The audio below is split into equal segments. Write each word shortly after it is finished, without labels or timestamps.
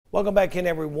Welcome back in,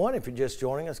 everyone. If you're just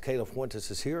joining us, Kayla Fuentes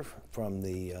is here from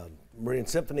the Meridian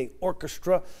Symphony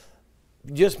Orchestra.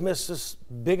 You just missed this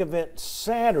big event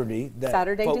Saturday.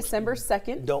 Saturday, December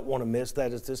 2nd. Don't want to miss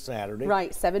that. It's this Saturday.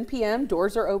 Right, 7 p.m.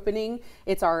 Doors are opening.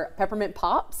 It's our Peppermint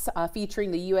Pops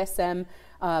featuring the USM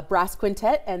Brass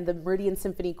Quintet and the Meridian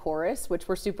Symphony Chorus, which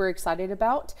we're super excited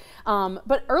about.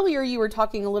 But earlier you were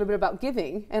talking a little bit about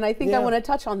giving, and I think I want to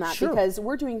touch on that because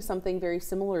we're doing something very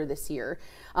similar this year.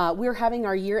 We're having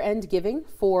our year-end giving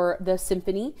for the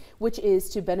Symphony, which is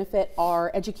to benefit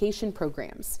our education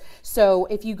programs. So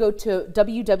if you go to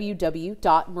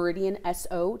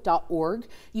www.meridianso.org,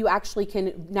 you actually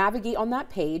can navigate on that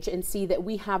page and see that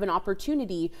we have an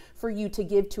opportunity for you to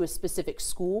give to a specific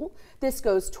school. This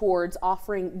goes towards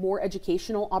offering more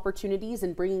educational opportunities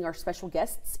and bringing our special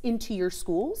guests into your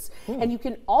schools. And you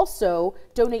can also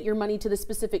donate your money to the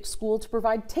specific school to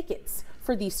provide tickets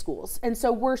for these schools. And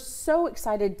so we're so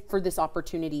excited for this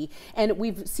opportunity, and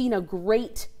we've seen a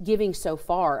great giving so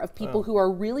far of people who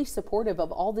are really supportive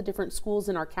of all the different schools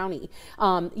in our county.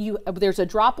 There's a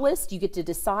drop list. You get to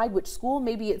decide which school.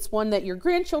 Maybe it's one that your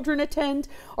grandchildren attend,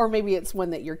 or maybe it's one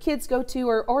that your kids go to,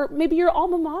 or maybe your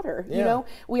alma mater. You know,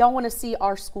 we all want to see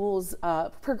our schools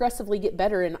progressively get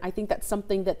better, and I think that's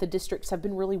something that the districts have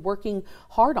been really working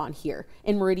hard on here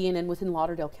in Meridian and within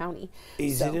Lauderdale County.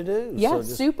 Easy to do. Yeah, so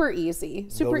super easy.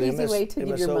 Super easy way to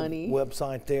give your money.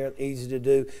 Website there, easy to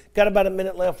do. Got about a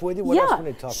minute left with you. What else we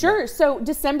need to talk about? So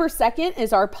December 2nd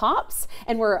is our Pops,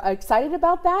 and we're excited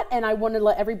about that. And I want to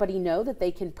let everybody know that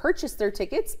they can purchase their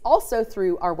tickets also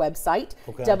through our website,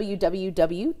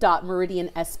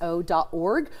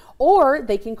 www.meridianso.org, or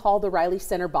they can call the Riley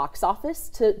Center box office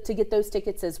to get those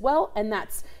tickets as well. And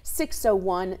that's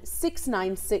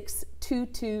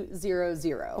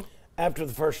 601-696-2200. After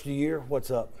the first year, what's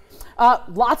up?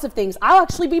 Lots of things. I'll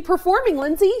actually be performing,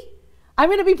 Lindsay. I'm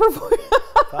going to be performing.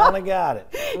 Finally got it.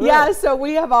 Really? Yeah, so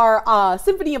we have our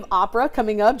Symphony of Opera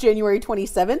coming up January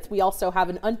 27th. We also have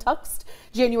an Untuxed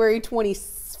January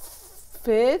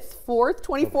 25th, 4th,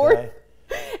 24th. Okay.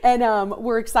 And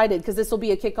we're excited because this will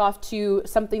be a kickoff to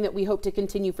something that we hope to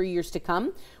continue for years to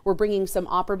come. We're bringing some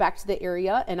opera back to the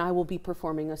area, and I will be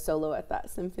performing a solo at that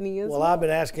symphony as well. Well, I've been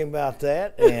asking about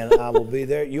that, and I will be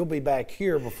there. You'll be back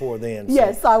here before then. So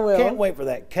yes, I will. Can't wait for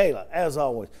that. Kayla, as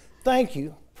always, thank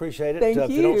you. Appreciate it. Thank you.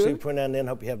 If you don't see you now and then,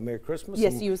 hope you have a Merry Christmas.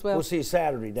 Yes, you as well. We'll see you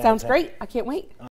Saturday downtown. Sounds great. I can't wait.